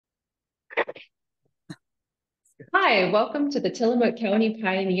Hi, welcome to the Tillamook County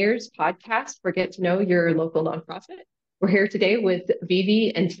Pioneers podcast for Get to Know Your Local Nonprofit. We're here today with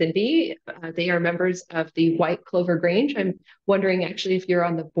Vivi and Cindy. They are members of the White Clover Grange. I'm wondering actually if you're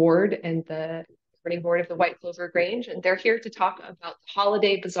on the board and the governing board of the White Clover Grange, and they're here to talk about the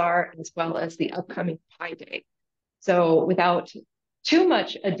holiday bazaar as well as the upcoming Pie Day. So without too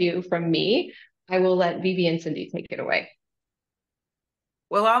much ado from me, I will let Vivi and Cindy take it away.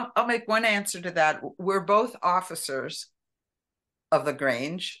 Well, I'll make one answer to that. We're both officers of the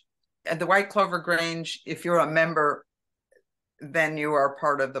Grange. At the White Clover Grange, if you're a member, then you are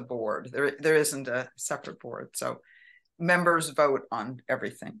part of the board. There isn't a separate board. So members vote on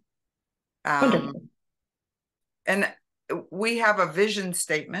everything. Wonderful. And we have a vision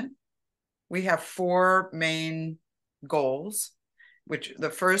statement. We have 4 main goals, which the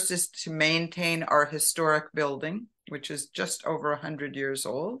first is to maintain our historic building, which is just over 100 years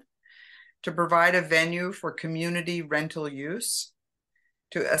old, to provide a venue for community rental use,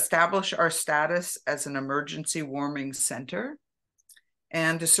 to establish our status as an emergency warming center,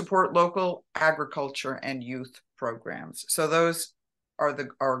 and to support local agriculture and youth programs. So those are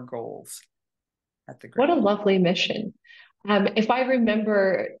our goals at the Grange. What a lovely mission. If I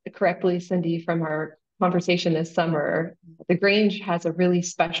remember correctly, Cindy, from our conversation this summer, the Grange has a really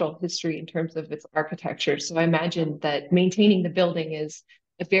special history in terms of its architecture. So I imagine that maintaining the building is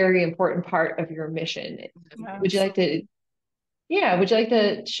a very important part of your mission. Would you like to, would you like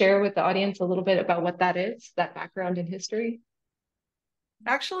to share with the audience a little bit about what that is, that background and history?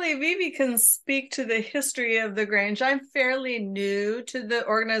 Actually, Vivi can speak to the history of the Grange. I'm fairly new to the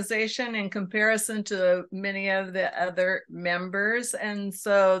organization in comparison to many of the other members. And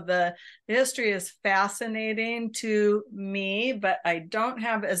so the history is fascinating to me, but I don't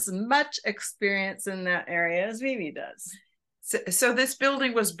have as much experience in that area as Vivi does. So this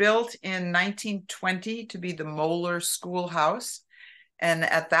building was built in 1920 to be the Moeller Schoolhouse. And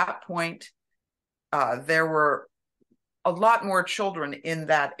at that point, there were a lot more children in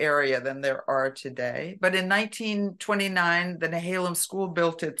that area than there are today. But in 1929, the Nehalem School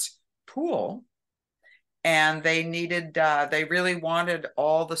built its pool, and they really wanted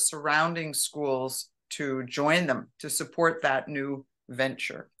all the surrounding schools to join them to support that new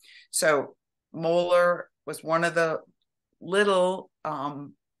venture. So Moeller was one of the little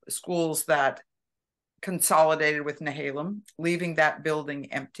schools that consolidated with Nehalem, leaving that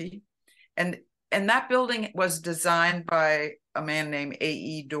building empty. And that building was designed by a man named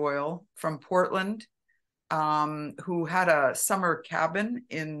A.E. Doyle from Portland, who had a summer cabin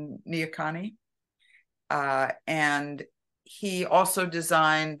in Neahkahnie. And he also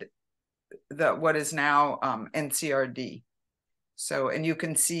designed what is now NCRD. So, and you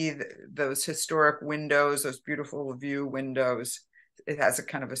can see those historic windows, those beautiful view windows. It has a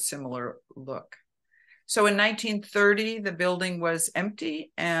kind of a similar look. So in 1930, the building was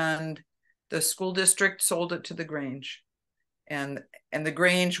empty, and the school district sold it to the Grange. And the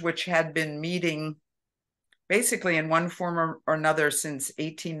Grange, which had been meeting basically in one form or another since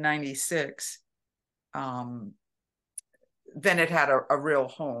 1896, then it had a real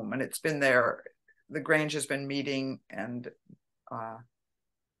home, and it's been there. The Grange has been meeting and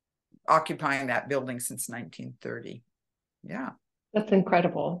occupying that building since 1930. Yeah. That's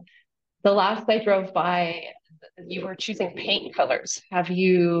incredible. The last I drove by, you were choosing paint colors. Have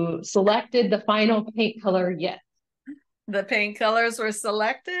you selected the final paint color yet? The paint colors were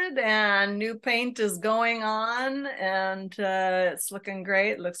selected and new paint is going on, and it's looking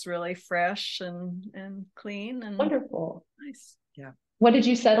great. It looks really fresh and clean and wonderful. Nice. Yeah. What did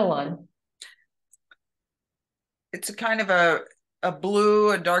you settle on? It's a kind of a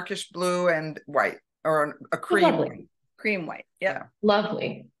blue, a darkish blue and white, or a cream white. Cream white. Yeah.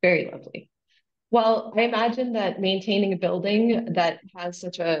 Lovely. Very lovely. Well, I imagine that maintaining a building that has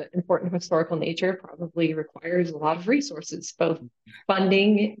such an important historical nature probably requires a lot of resources, both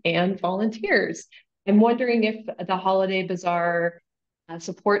funding and volunteers. I'm wondering if the Holiday Bazaar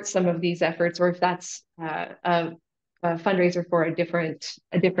supports some of these efforts, or if that's a fundraiser for a different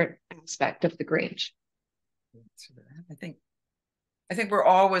aspect of the Grange. I think we're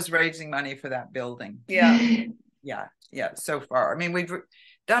always raising money for that building. Yeah. Yeah. So far, I mean, we've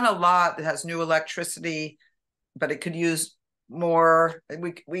done a lot that has new electricity, but it could use more.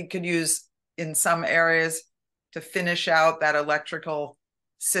 We could use in some areas to finish out that electrical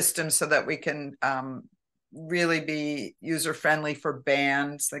system so that we can really be user friendly for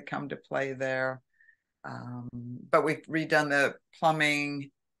bands that come to play there. But we've redone the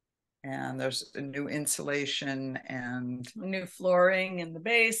plumbing, and there's a new insulation and new flooring in the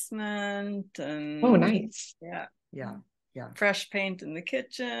basement. And oh, nice. Yeah. Yeah. Fresh paint in the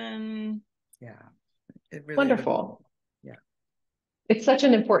kitchen. Yeah. It really Wonderful. yeah. It's such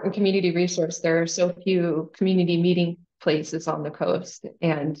an important community resource. There are so few community meeting places on the coast.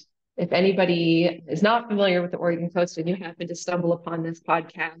 And if anybody is not familiar with the Oregon coast and you happen to stumble upon this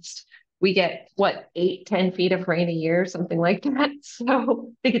podcast, we get what, 8-10 feet of rain a year, something like that. So I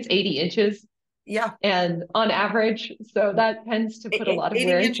think it's 80 inches. Yeah. And on average, so that tends to put a lot of 80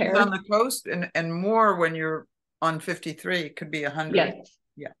 wear and inches tear. on the coast and more when you're on 53. It could be 100. Yes.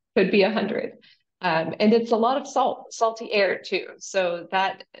 Yeah. Could be 100. And it's a lot of salty air too. So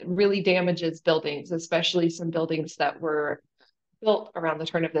that really damages buildings, especially some buildings that were built around the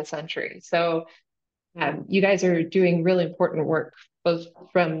turn of the century. So you guys are doing really important work, both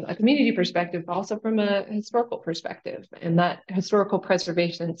from a community perspective, but also from a historical perspective. And that historical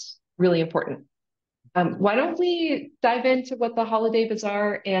preservation is really important. Why don't we dive into what the Holiday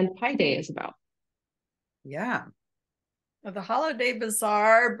Bazaar and Pie Day is about? Yeah. The Holiday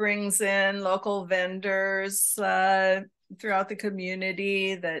Bazaar brings in local vendors throughout the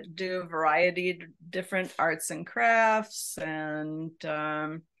community that do a variety of different arts and crafts. And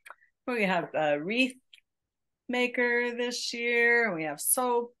we have a wreath maker this year. We have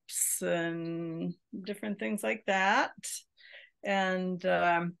soaps and different things like that. And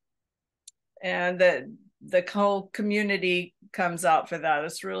the whole community comes out for that.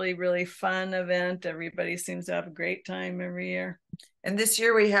 It's really, really fun event. Everybody seems to have a great time every year. And this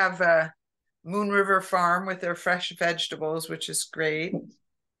year we have Moon River Farm with their fresh vegetables, which is great.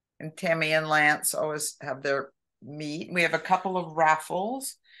 And Tammy and Lance always have their meat. We have a couple of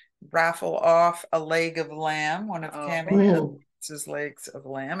raffles. Raffle off a leg of lamb, one of Tammy's legs of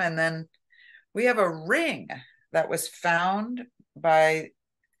lamb. And then we have a ring that was found by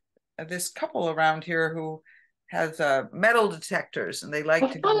this couple around here who has metal detectors, and they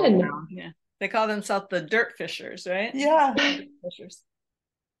like to go around. Yeah, they call themselves the dirt fishers, right? Yeah. Fishers.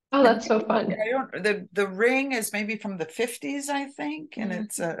 Oh, that's so fun. The ring is maybe from the 50s, I think, and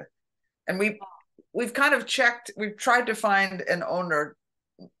it's and we've kind of checked. We've tried to find an owner.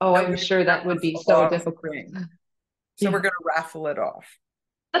 Oh, I'm sure that would be so difficult. So we're going to raffle it off.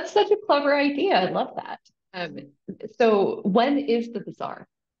 That's such a clever idea. I love that. So when is the bazaar?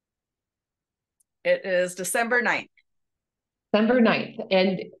 It is December 9th. December 9th.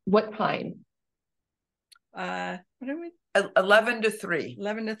 And what time? What are we? 11 to 3.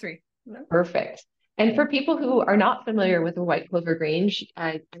 11 to 3. Perfect. And for people who are not familiar with the White Clover Grange,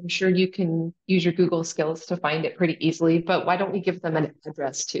 I'm sure you can use your Google skills to find it pretty easily, but why don't we give them an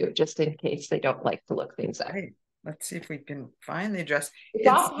address too, just in case they don't like to look things up. Right. Let's see if we can find the address. It's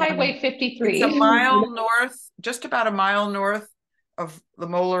off Highway 53. It's a mile north, just about a mile north of the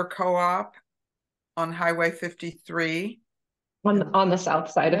Moeller Co-op on Highway 53. On the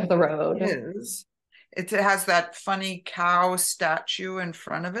south side of the road. It is. It has that funny cow statue in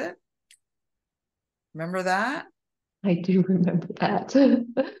front of it. Remember that? I do remember that.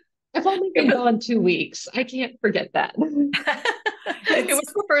 I've only been gone 2 weeks. I can't forget that. It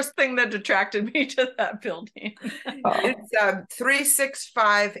was the first thing that attracted me to that building. It's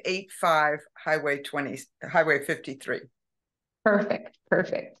 36585 Highway 53. Perfect.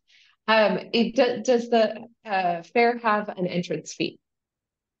 Does the fair have an entrance fee?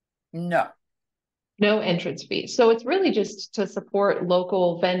 No. No entrance fee. So it's really just to support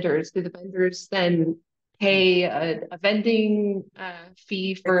local vendors. Do the vendors then pay a vending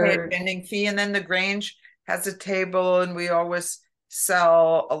fee for? They pay a vending fee, and then the Grange has a table, and we always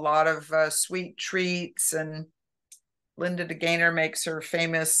sell a lot of sweet treats. And Linda DeGaynor makes her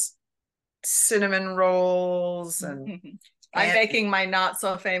famous cinnamon rolls, and I'm baking my not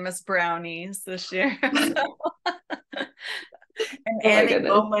so famous brownies this year. And Annie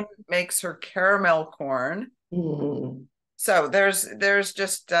Bowman makes her caramel corn. So there's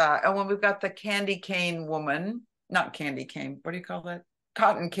just and when we've got the candy cane woman, not candy cane, what do you call that?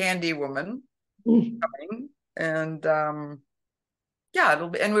 Cotton candy woman coming. And yeah, it'll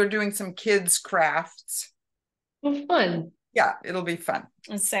be, and we're doing some kids crafts. Well, fun. Yeah, it'll be fun.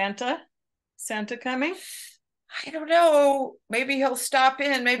 And Santa coming? I don't know. Maybe he'll stop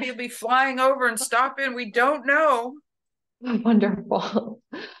in. Maybe he'll be flying over and stop in. We don't know. Wonderful.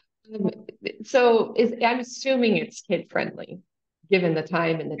 So I'm assuming it's kid friendly, given the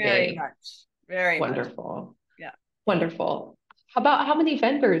time and the day. Very wonderful. Much. Yeah. Wonderful. How many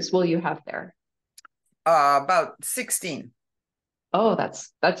vendors will you have there? About 16. Oh,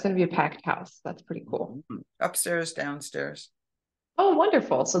 that's going to be a packed house. That's pretty cool. Upstairs, downstairs. Oh,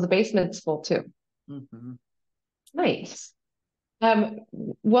 wonderful. So the basement's full too. Nice.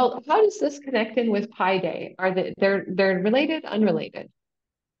 Well, how does this connect in with Pi Day? Are they're related, unrelated?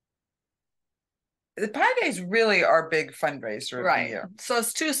 the Pi Days really are big fundraiser of the year. So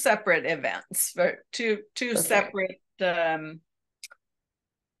it's two separate events, two separate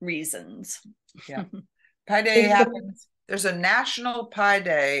reasons. Yeah. Pi Day happens. There's a National Pi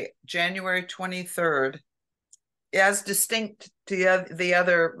Day, January 23rd, as distinct to the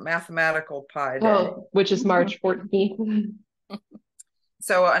other mathematical Pi Day. Which is March 14th.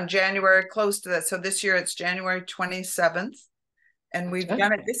 So on January, close to that. So this year it's January 27th. And we've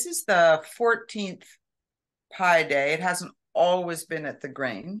done it. This is the 14th Pi Day. It hasn't always been at the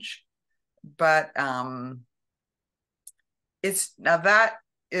Grange, but that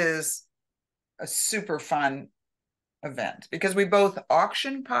is a super fun event because we both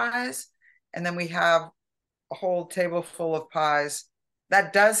auction pies and then we have a whole table full of pies.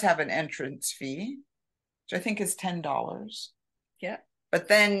 That does have an entrance fee, which I think is $10. Yeah. But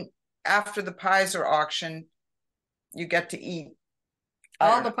then after the pies are auctioned, you get to eat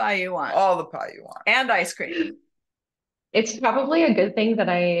all the pie you want. All the pie you want. And ice cream. It's probably a good thing that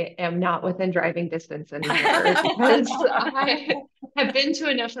I am not within driving distance anymore because I have been to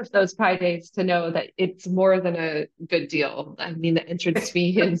enough of those Pi Days to know that it's more than a good deal. I mean, the entrance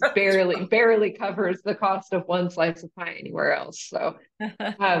fee is barely covers the cost of one slice of pie anywhere else. So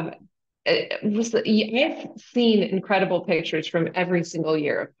I've seen incredible pictures from every single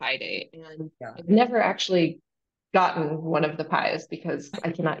year of Pi Day, and I've never actually gotten one of the pies because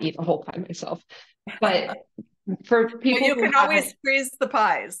I cannot eat a whole pie myself. But for people, you can always freeze the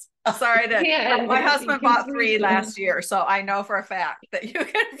pies. Sorry my husband bought 3 last year, so I know for a fact that you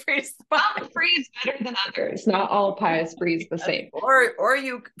can freeze the pie. Some freeze better than others. Not all pies freeze the same. Or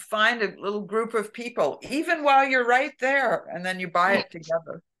you find a little group of people, even while you're right there, and then you buy it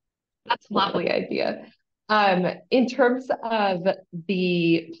together. That's a lovely idea. In terms of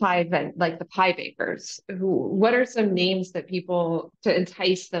the pie event, like the pie bakers, what are some names that people to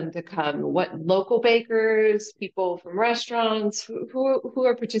entice them to come? What local bakers, people from restaurants, who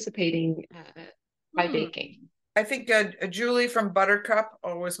are participating by baking? I think Julie from Buttercup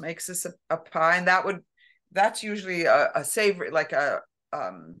always makes us a pie, and that's usually a savory, like a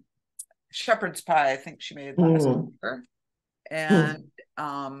shepherd's pie. I think she made last year, and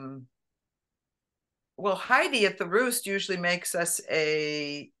well, Heidi at the Roost usually makes us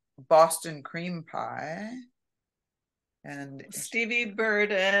a Boston cream pie. And Stevie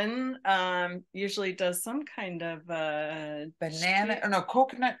Burden usually does some kind of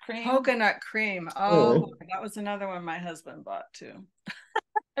coconut cream. Coconut cream. Oh, that was another one my husband bought too.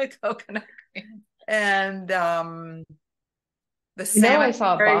 Coconut cream. And the I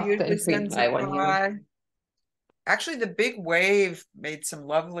saw Boston cream pie one year. Actually, the Big Wave made some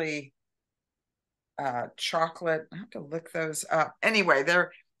lovely chocolate. I have to look those up. Anyway,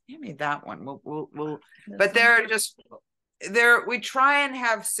 give me that one. We'll but they're just we try and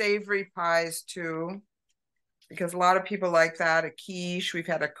have savory pies too, because a lot of people like that. A quiche. We've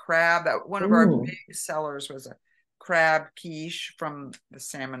had a crab. One of our big sellers was a crab quiche from the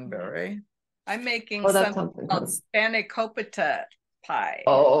salmonberry. I'm making something called spanakopita pie.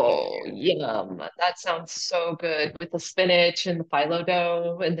 Oh, yum. That sounds so good with the spinach and the phyllo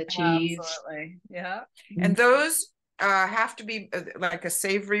dough and the cheese. Absolutely. Yeah. And those have to be like a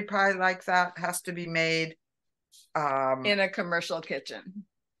savory pie like that has to be made in a commercial kitchen.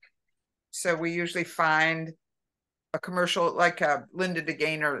 So we usually find a commercial, like Linda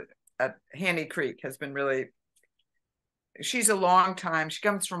DeGaynor at Handy Creek has been really, she's a long time, she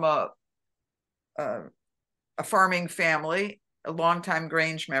comes from a farming family, a longtime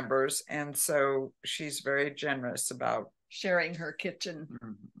Grange members, and so she's very generous about sharing her kitchen.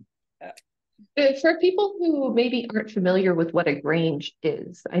 For people who maybe aren't familiar with what a Grange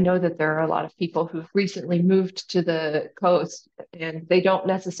is, I know that there are a lot of people who've recently moved to the coast and they don't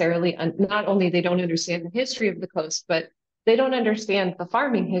necessarily, not only they don't understand the history of the coast, but they don't understand the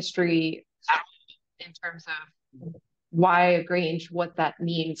farming history in terms of why a Grange, what that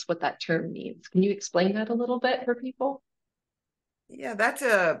means, what that term means. Can you explain that a little bit for people? Yeah,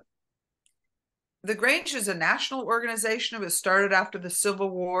 the Grange is a national organization. It was started after the Civil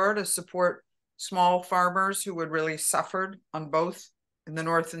War to support small farmers who had really suffered on both in the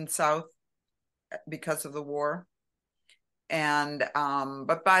North and South because of the war. And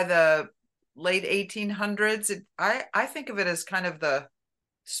but by the late 1800s, I think of it as kind of the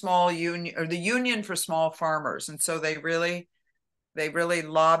small union, or the union for small farmers. And so they really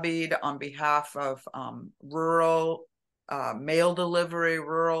lobbied on behalf of rural mail delivery,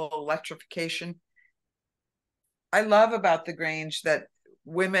 rural electrification. I love about the Grange that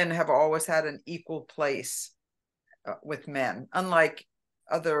women have always had an equal place with men, unlike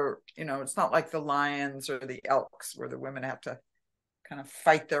other, it's not like the Lions or the Elks where the women have to kind of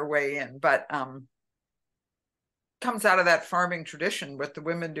fight their way in. But comes out of that farming tradition. What the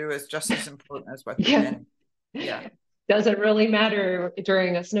women do is just as important as what the Yeah. men. Yeah. Doesn't really matter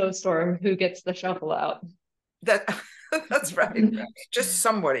during a snowstorm who gets the shovel out. That's right. Just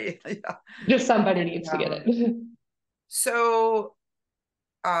somebody. Yeah. Just somebody needs to get it. So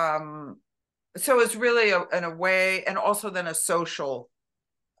so it's really in a way, and also then a social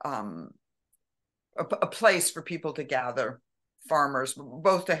a place for people to gather, farmers,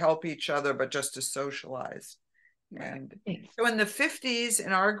 both to help each other, but just to socialize. Yeah. And so in the 50s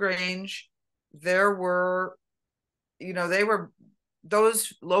in our Grange, there were,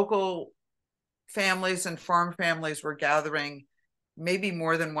 those local families and farm families were gathering maybe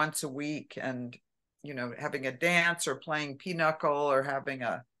more than once a week, and having a dance or playing pinochle or having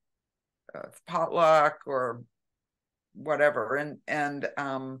a potluck or whatever. And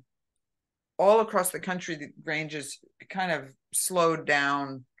all across the country, the Granges kind of slowed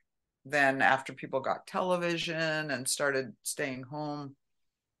down then after people got television and started staying home.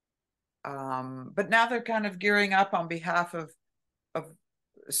 But now they're kind of gearing up on behalf of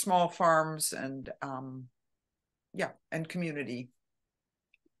small farms and and community.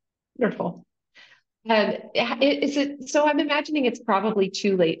 Wonderful. Is it so? I'm imagining it's probably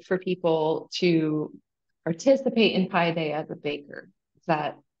too late for people to participate in Pi Day as a baker. Is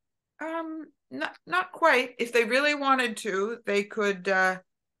that? Not quite. If they really wanted to, they could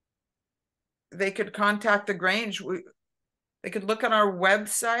contact the Grange. They could look on our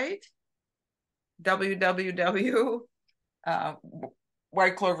website,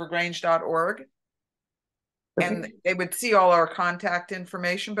 www.whiteclovergrange.org, and they would see all our contact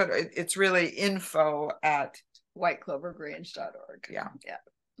information, but it's really info@whiteclovergrange.org. Yeah.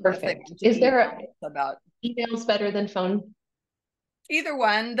 Perfect. Is there about emails better than phone? Either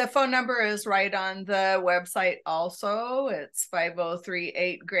one. The phone number is right on the website also. It's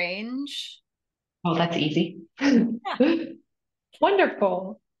 5038 Grange. Oh, that's easy. Yeah.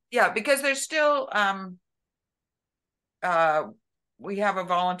 Wonderful. Yeah, because there's still we have a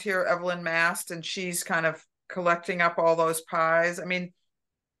volunteer, Evelyn Mast, and she's kind of collecting up all those pies. I mean,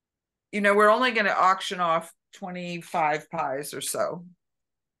 we're only going to auction off 25 pies or so.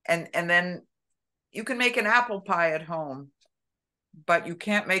 And then you can make an apple pie at home, but you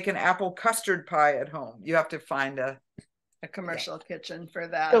can't make an apple custard pie at home. You have to find a commercial kitchen for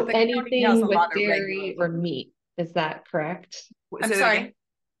that. So anything with dairy or meat, is that correct? I'm sorry?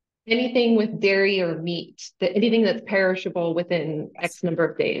 Anything with dairy or meat, anything that's perishable within X number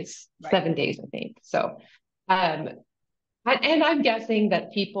of days, right. 7 days, I think. So, and I'm guessing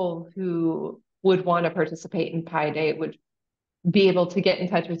that people who would want to participate in Pi Day would be able to get in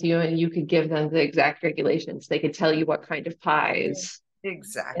touch with you, and you could give them the exact regulations. They could tell you what kind of pies.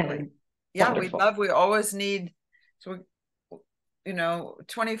 Exactly. Yeah, we always need, so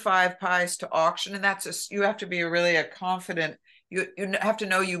 25 pies to auction, and that's you have to be really a confident, you have to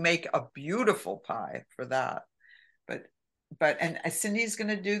know you make a beautiful pie for that. But and Cindy's going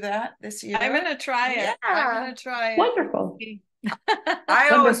to do that this year. I'm going to try it. Yeah. I'm going to try it. Wonderful. I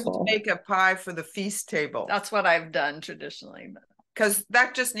always make a pie for the feast table. That's what I've done traditionally. Because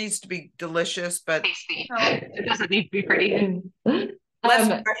that just needs to be delicious, but it doesn't need to be pretty.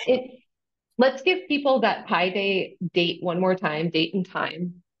 Let's give people that Pi Day date one more time, date and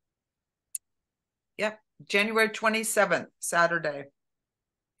time. Yep, January 27th, Saturday.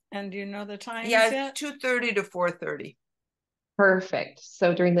 And do you know the time? Yeah, 2:30 to 4:30. Perfect.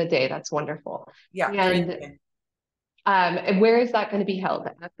 So during the day, that's wonderful. Yeah. And where is that going to be held?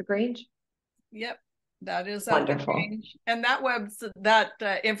 At the Grange? Yep, that is at the Grange. And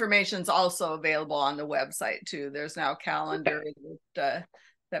that information is also available on the website too. There's now a calendar that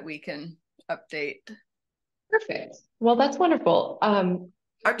we can update. Perfect. Well, that's wonderful. I'll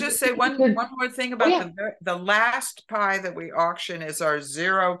just say one more thing about the last pie that we auction is our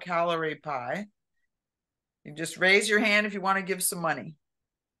 0-calorie pie. You just raise your hand if you want to give some money.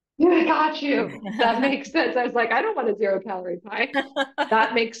 I got you. That makes sense. I was like, I don't want a 0-calorie pie.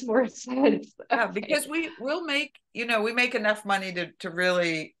 That makes more sense. Yeah, because we'll make, we make enough money to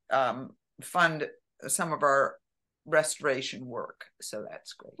really fund some of our restoration work. So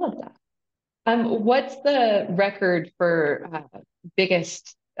that's great. Love that. What's the record for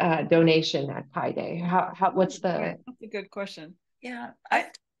biggest donation at Pi Day? What's the? That's a good question. Yeah,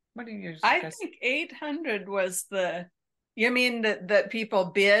 what do you? I think 800 was the. You mean that people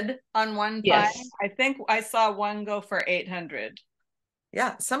bid on one pie? Yes. I think I saw one go for 800.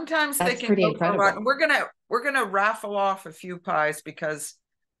 Yeah, sometimes that's they can pretty go incredible. For a lot. We're gonna raffle off a few pies because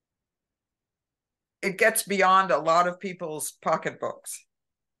it gets beyond a lot of people's pocketbooks.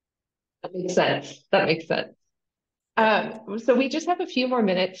 That makes sense. So we just have a few more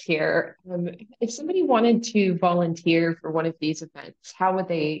minutes here. If somebody wanted to volunteer for one of these events, how would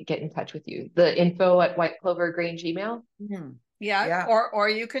they get in touch with you? The info at White Clover Grange email? Yeah. Or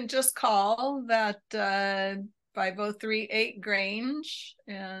you can just call that 5038 Grange,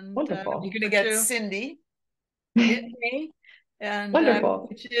 and Wonderful. You're going to get Cindy. Get me, and Wonderful.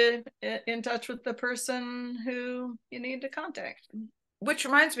 put you in touch with the person who you need to contact. Which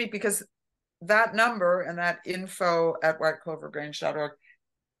reminds me, because that number and that info at whiteclovergrange.org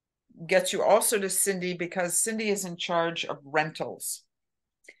gets you also to Cindy, because Cindy is in charge of rentals.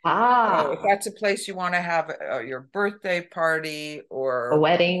 So if that's a place you want to have your birthday party or a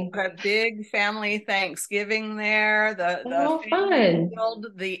wedding, a big family Thanksgiving there, the fun. build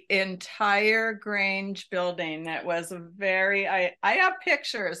the entire Grange building. That was I have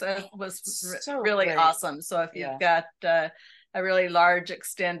pictures. It was really great. Awesome. So if you've got a really large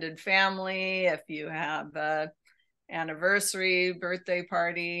extended family, if you have a anniversary, birthday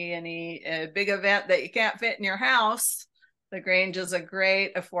party, any big event that you can't fit in your house, the Grange is a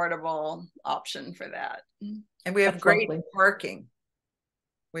great affordable option for that. And we have great parking,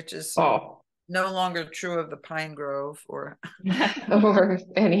 which is no longer true of the Pine Grove or or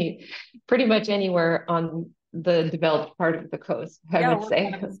pretty much anywhere on the developed part of the coast, I would say.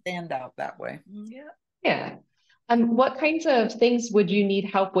 Kind of stand out that way. Yeah. What kinds of things would you need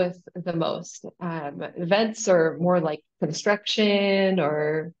help with the most? Events, or more like construction,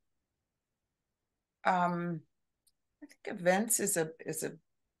 or? I think events is a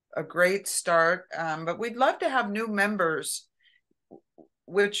great start, but we'd love to have new members,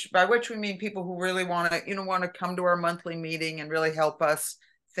 by which we mean people who really want to come to our monthly meeting and really help us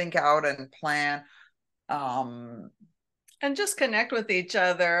think out and plan. And just connect with each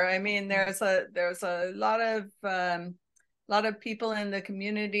other. I mean, there's a lot of people in the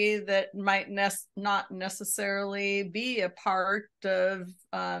community that might not necessarily be a part of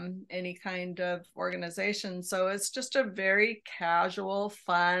any kind of organization. So it's just a very casual,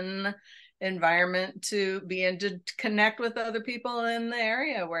 fun environment to be in, to connect with other people in the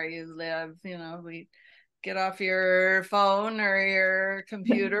area where you live. We get off your phone or your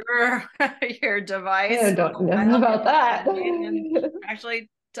computer or your device. I don't know about that. And actually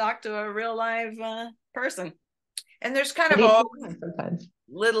talk to a real live person. And there's kind of all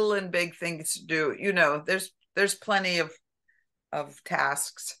little and big things to do. There's plenty of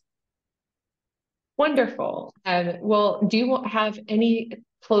tasks. Wonderful. Well, do you have any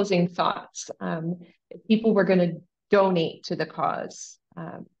closing thoughts? If people were going to donate to the cause,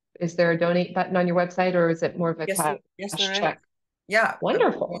 is there a donate button on your website, or is it more of a cash check? Yeah.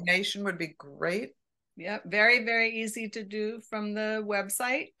 Wonderful. Donation would be great. Yeah. Very, very easy to do from the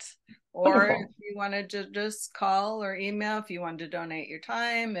website. Or wonderful. If you wanted to just call or email, if you want to donate your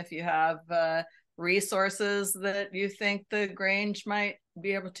time, if you have resources that you think the Grange might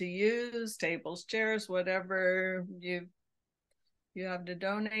be able to use, tables, chairs, whatever you have to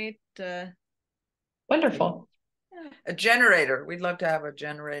donate. Wonderful. A generator. We'd love to have a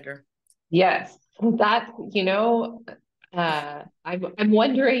generator. Yes, that, I'm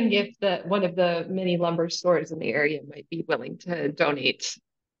wondering if one of the many lumber stores in the area might be willing to donate.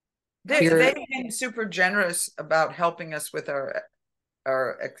 They've been super generous about helping us with our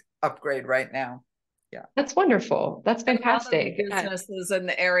upgrade right now. Yeah, that's wonderful. That's fantastic. Businesses in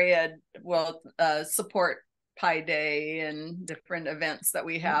the area will support Pi Day and different events that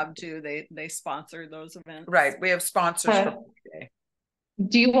we have too. They sponsor those events. Right. We have sponsors for Pi Day.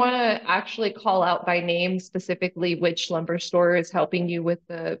 Do you want to actually call out by name specifically which lumber store is helping you with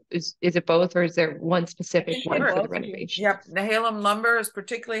is it both, or is there one specific one for the renovation? Yep. Nehalem Lumber is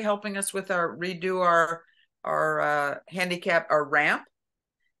particularly helping us with our handicap, our ramp.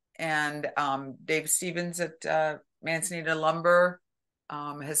 And Dave Stevens at Manzanita Lumber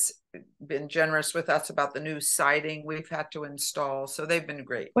has been generous with us about the new siding we've had to install. So they've been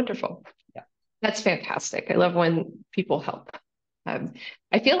great. Wonderful. Yeah. That's fantastic. I love when people help.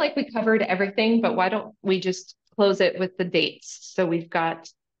 I feel like we covered everything, but why don't we just close it with the dates? So we've got,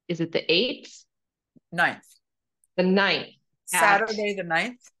 is it the 8th? 9th. The 9th. Saturday the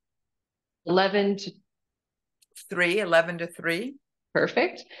 9th. 11 to 3.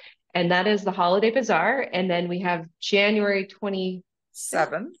 Perfect. And that is the Holiday Bazaar. And then we have January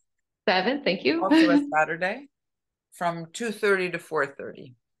 27th. Thank you. Also a Saturday from 2:30 to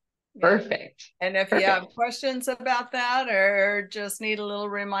 4:30. Perfect. And if you have questions about that or just need a little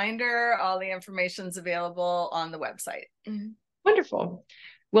reminder, all the information's available on the website. Wonderful.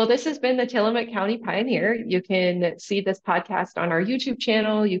 Well, this has been the Tillamook County Pioneer. You can see this podcast on our YouTube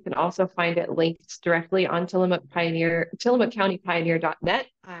channel. You can also find it linked directly on Tillamook County Pioneer.net.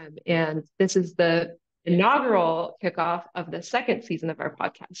 And this is the inaugural kickoff of the second season of our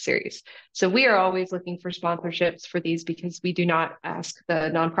podcast series. So we are always looking for sponsorships for these because we do not ask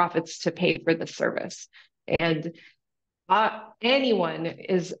the nonprofits to pay for the service. And anyone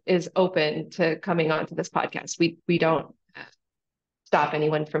is open to coming onto this podcast. We don't stop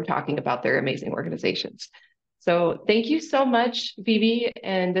anyone from talking about their amazing organizations. So thank you so much, Vivi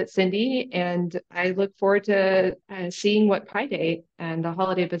and Cindy, and I look forward to seeing what Pi Day and the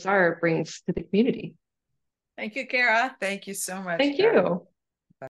Holiday Bazaar brings to the community. Thank you, Kara. Thank you so much. Thank Kara. you.